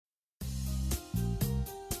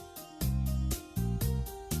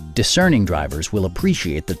Discerning drivers will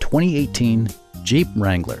appreciate the 2018 Jeep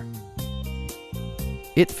Wrangler.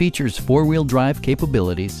 It features four-wheel drive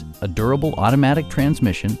capabilities, a durable automatic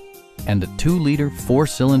transmission, and a 2-liter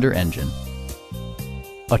 4-cylinder engine.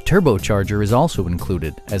 A turbocharger is also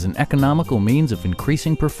included as an economical means of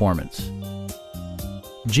increasing performance.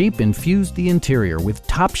 Jeep infused the interior with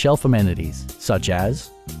top-shelf amenities such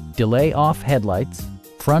as delay-off headlights,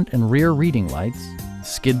 front and rear reading lights,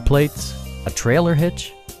 skid plates, a trailer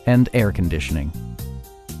hitch, and air conditioning.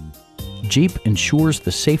 Jeep ensures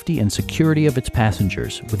the safety and security of its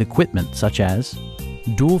passengers with equipment such as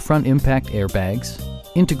dual front impact airbags,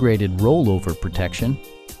 integrated rollover protection,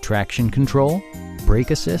 traction control,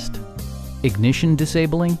 brake assist, ignition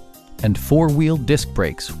disabling, and 4-wheel disc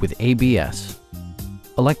brakes with ABS.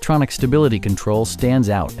 Electronic stability control stands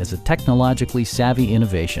out as a technologically savvy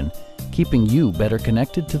innovation, keeping you better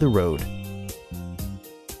connected to the road.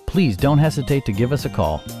 Please don't hesitate to give us a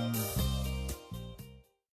call.